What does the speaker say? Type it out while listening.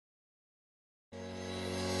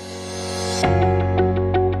In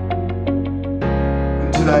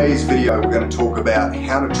today's video, we're going to talk about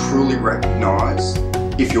how to truly recognise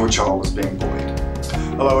if your child is being bullied.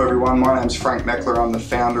 Hello everyone, my name is Frank Meckler. I'm the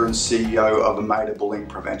founder and CEO of AMAYDA Bullying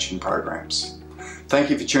Prevention Programs. Thank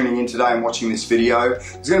you for tuning in today and watching this video.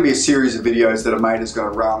 There's going to be a series of videos that AMAYDA is going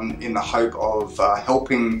to run in the hope of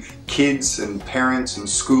helping kids and parents and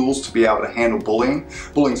schools to be able to handle bullying.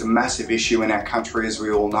 Bullying is a massive issue in our country, as we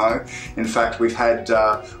all know. In fact, we've had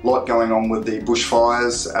a lot going on with the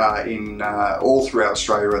bushfires all throughout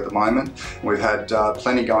Australia at the moment. We've had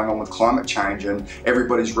plenty going on with climate change, and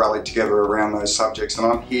everybody's rallied together around those subjects. And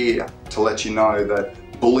I'm here to let you know that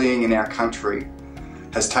bullying in our country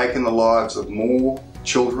has taken the lives of more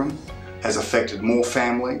children, has affected more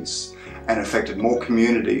families, and affected more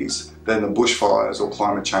communities than the bushfires or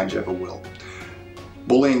climate change ever will.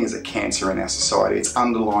 Bullying is a cancer in our society. It's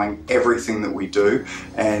underlying everything that we do,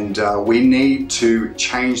 and we need to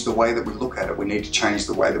change the way that we look at it. We need to change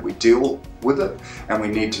the way that we deal with it, and we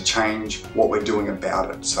need to change what we're doing about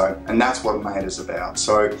it. And that's what AMAYDA is about.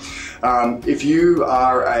 So if you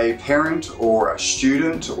are a parent or a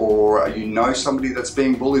student, or you know somebody that's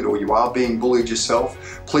being bullied, or you are being bullied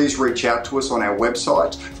yourself, please reach out to us on our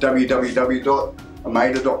website,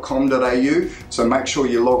 www.amayda.com.au. So make sure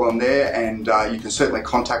you log on there, and you can certainly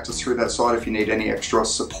contact us through that site if you need any extra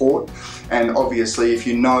support. And obviously, if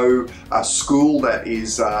you know a school that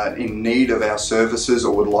is in need of our services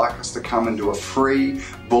or would like us to come and do a free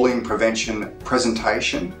bullying prevention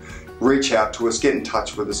presentation, reach out to us, get in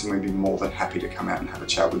touch with us, and we'd be more than happy to come out and have a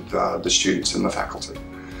chat with the students and the faculty.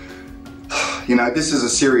 You know, this is a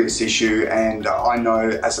serious issue, and I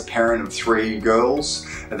know as a parent of 3 girls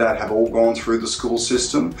that have all gone through the school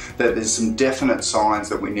system that there's some definite signs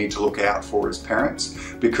that we need to look out for as parents,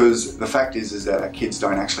 because the fact is that our kids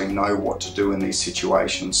don't actually know what to do in these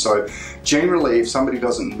situations. So generally, if somebody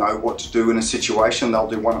doesn't know what to do in a situation, they'll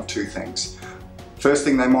do one of 2 things. First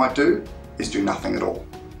thing they might do is do nothing at all,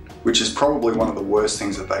 which is probably one of the worst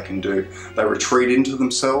things that they can do. They retreat into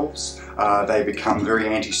themselves, they become very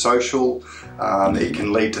antisocial, it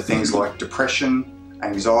can lead to things like depression,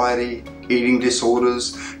 anxiety, eating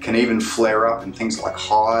disorders, can even flare up in things like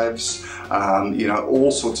hives, you know,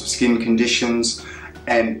 all sorts of skin conditions,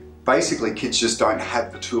 and basically kids just don't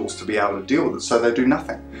have the tools to be able to deal with it, so they do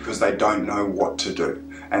nothing because they don't know what to do.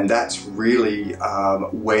 And that's really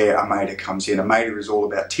where AMAYDA comes in. AMAYDA is all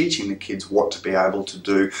about teaching the kids what to be able to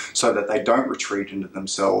do so that they don't retreat into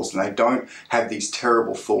themselves and they don't have these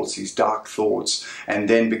terrible thoughts, these dark thoughts, and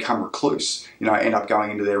then become recluse. You know, end up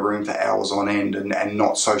going into their room for hours on end and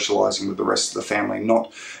not socialising with the rest of the family,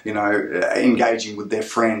 not, you know, engaging with their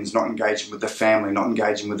friends, not engaging with their family, not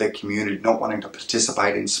engaging with their community, not wanting to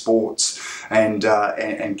participate in sports and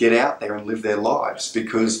get out there and live their lives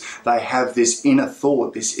because they have this inner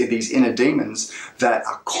thought, these inner demons that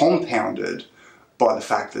are compounded by the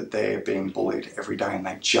fact that they're being bullied every day and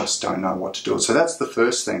they just don't know what to do. So that's the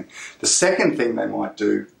first thing. The second thing they might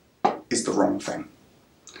do is the wrong thing.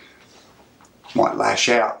 Might lash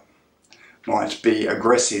out, might be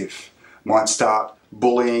aggressive, might start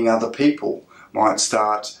bullying other people, might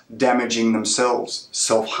start damaging themselves,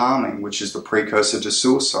 self-harming, which is the precursor to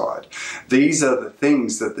suicide. These are the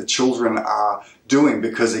things that the children are doing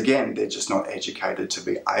because, again, they're just not educated to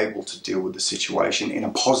be able to deal with the situation in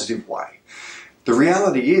a positive way. The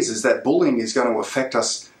reality is that bullying is going to affect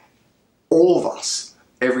us, all of us,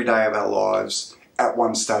 every day of our lives at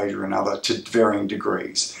one stage or another to varying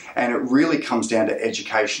degrees. And it really comes down to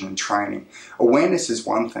education and training. Awareness is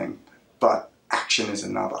one thing, but action is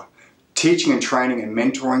another. Teaching and training and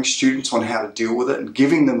mentoring students on how to deal with it and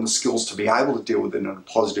giving them the skills to be able to deal with it in a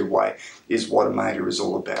positive way is what AMAYDA is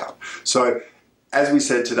all about. So, as we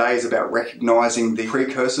said, today is about recognising the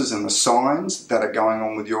precursors and the signs that are going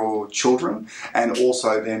on with your children, and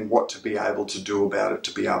also then what to be able to do about it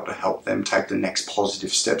to be able to help them take the next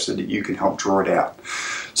positive steps so that you can help draw it out.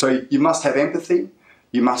 So you must have empathy,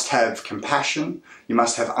 you must have compassion, you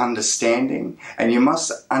must have understanding, and you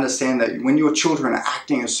must understand that when your children are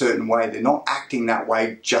acting a certain way, they're not acting that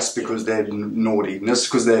way just because they're naughty,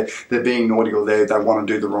 just because they're being naughty or they want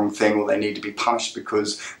to do the wrong thing or they need to be punished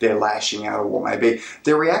because they're lashing out or what may be.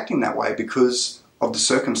 They're reacting that way because of the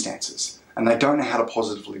circumstances and they don't know how to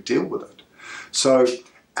positively deal with it. So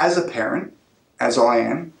as a parent, as I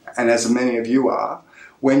am, and as many of you are,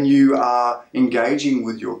 when you are engaging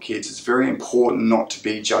with your kids, it's very important not to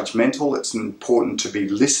be judgmental. It's important to be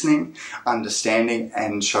listening, understanding,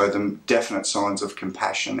 and show them definite signs of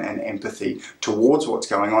compassion and empathy towards what's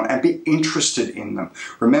going on and be interested in them.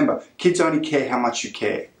 Remember, kids only care how much you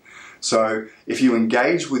care. So if you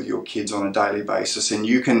engage with your kids on a daily basis and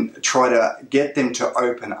you can try to get them to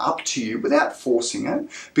open up to you without forcing it,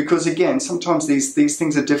 because again, sometimes these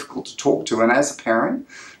things are difficult to talk to, and as a parent,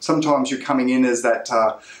 sometimes you're coming in as that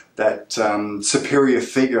superior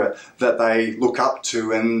figure that they look up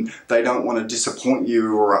to, and they don't want to disappoint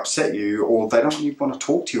you or upset you, or they don't even want to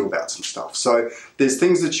talk to you about some stuff. So there's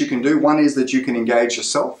things that you can do. One is that you can engage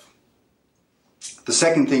yourself. The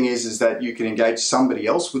second thing is that you can engage somebody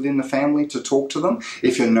else within the family to talk to them.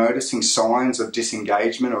 If you're noticing signs of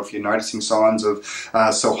disengagement, or if you're noticing signs of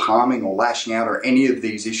self-harming or lashing out, or any of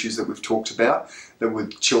these issues that we've talked about, that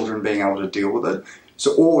with children being able to deal with it.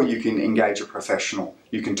 So, or you can engage a professional.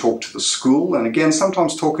 You can talk to the school, and again,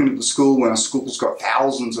 sometimes talking to the school when a school's got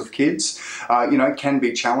thousands of kids, can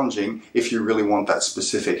be challenging if you really want that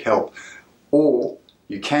specific help. Or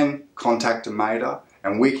you can contact AMAYDA,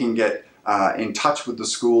 and we can get in touch with the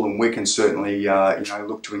school, and we can certainly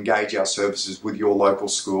look to engage our services with your local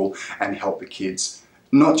school and help the kids,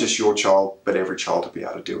 not just your child, but every child, to be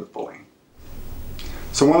able to deal with bullying.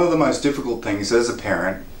 So one of the most difficult things as a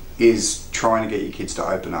parent is trying to get your kids to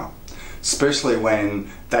open up, especially when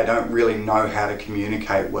they don't really know how to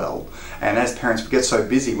communicate well. And as parents, we get so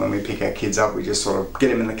busy when we pick our kids up, we just sort of get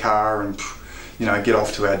them in the car and get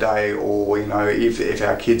off to our day. Or if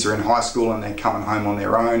our kids are in high school and they're coming home on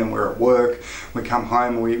their own and we're at work, we come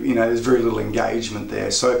home and there's very little engagement there.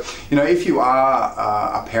 So if you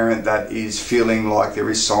are a parent that is feeling like there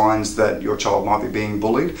is signs that your child might be being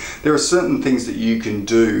bullied, there are certain things that you can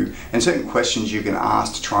do and certain questions you can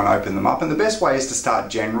ask to try and open them up. And the best way is to start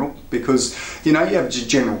general, because you have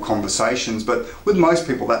general conversations, but with most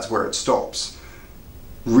people that's where it stops.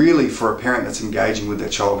 Really, for a parent that's engaging with their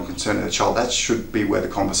child and concerned with their child, that should be where the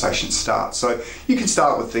conversation starts. So you can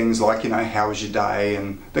start with things like, how was your day?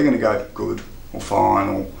 And they're going to go, good, or fine,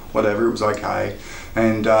 or whatever, it was okay.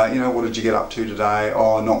 And, what did you get up to today?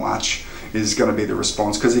 Oh, not much, is going to be the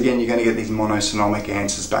response. Because again, you're going to get these monosyllabic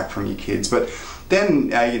answers back from your kids. But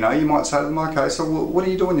then, you might say to them, okay, so what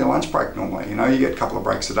do you do on your lunch break normally? You get a couple of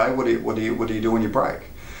breaks a day. What do you do on your break?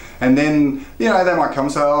 And then, they might come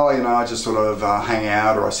and say, oh, I just sort of hang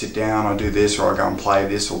out, or I sit down, I do this, or I go and play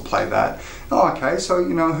this or play that. Oh, okay, so,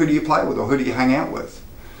 who do you play with, or who do you hang out with?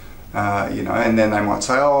 And then they might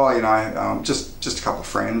say, oh, just a couple of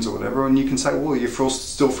friends or whatever. And you can say, well, you're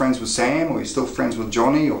still friends with Sam, or you're still friends with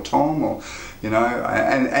Johnny or Tom, or,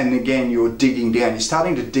 and again, you're digging down. You're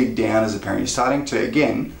starting to dig down as a parent. You're starting to,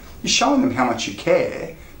 again, you're showing them how much you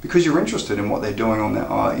care, because you're interested in what they're doing on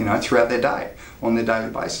their, throughout their day, on their daily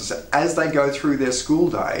basis. As they go through their school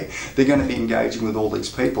day, they're going to be engaging with all these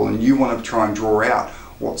people, and you want to try and draw out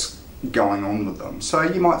what's going on with them. So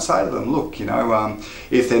you might say to them, look,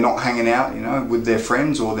 if they're not hanging out, with their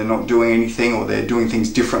friends, or they're not doing anything, or they're doing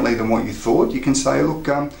things differently than what you thought, you can say, look,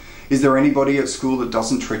 is there anybody at school that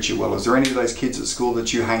doesn't treat you well? Is there any of those kids at school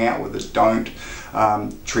that you hang out with that don't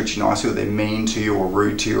treat you nicely, or they're mean to you or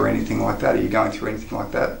rude to you or anything like that? Are you going through anything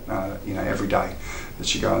like that, every day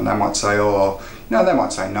that you go? And they might say, they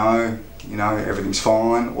might say no, everything's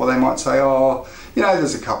fine. Or they might say,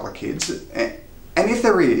 there's a couple of kids. And if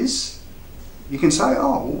there is, you can say,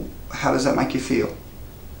 well, how does that make you feel?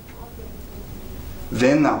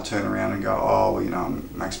 Then they'll turn around and go,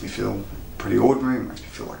 it makes me feel pretty ordinary, it makes me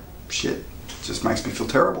feel like shit, it just makes me feel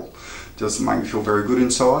terrible. Doesn't make me feel very good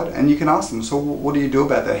inside. And you can ask them, so what do you do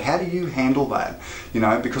about that? How do you handle that?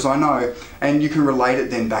 Because I know, and you can relate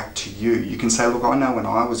it then back to you. You can say, look, I know when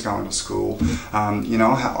I was going to school,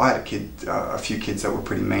 I had a few kids that were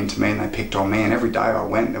pretty mean to me, and they picked on me, and every day I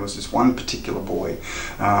went, there was this one particular boy,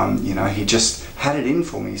 he just had it in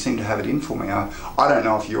for me. He seemed to have it in for me. I don't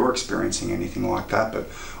know if you're experiencing anything like that, but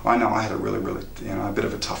I know I had a really, a bit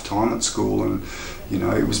of a tough time at school, and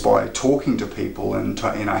it was by talking to people and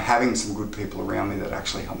having some good people around me that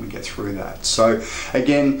actually helped me get through that. So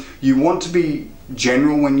again, you want to be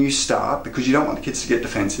general when you start, because you don't want the kids to get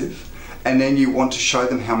defensive, and then you want to show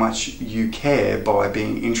them how much you care by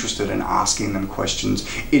being interested and asking them questions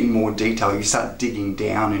in more detail. You start digging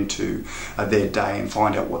down into their day and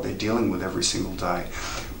find out what they're dealing with every single day.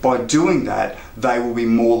 By doing that, they will be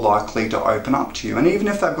more likely to open up to you. And even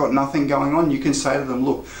if they've got nothing going on, you can say to them,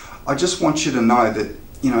 look, I just want you to know that,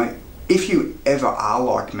 if you ever are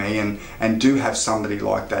like me and do have somebody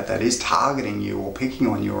like that is targeting you or picking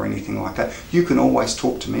on you or anything like that, you can always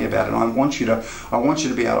talk to me about it. And I want you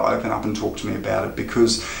to be able to open up and talk to me about it,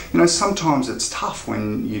 because sometimes it's tough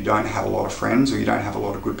when you don't have a lot of friends, or you don't have a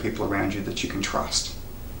lot of good people around you that you can trust.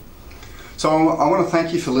 So I want to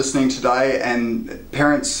thank you for listening today, and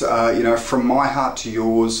parents, from my heart to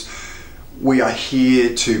yours, We are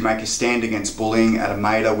here to make a stand against bullying at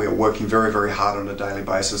AMAYDA. We are working very, very hard on a daily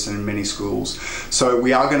basis and in many schools. So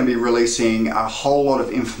we are going to be releasing a whole lot of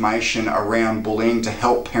information around bullying to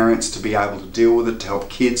help parents to be able to deal with it, to help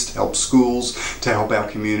kids, to help schools, to help our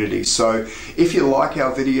community. So if you like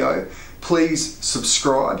our video, please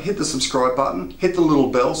subscribe, hit the subscribe button, hit the little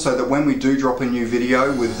bell so that when we do drop a new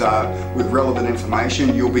video with relevant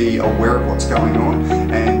information, you'll be aware of what's going on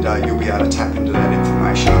and you'll be able to tap into that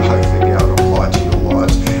information and hopefully be able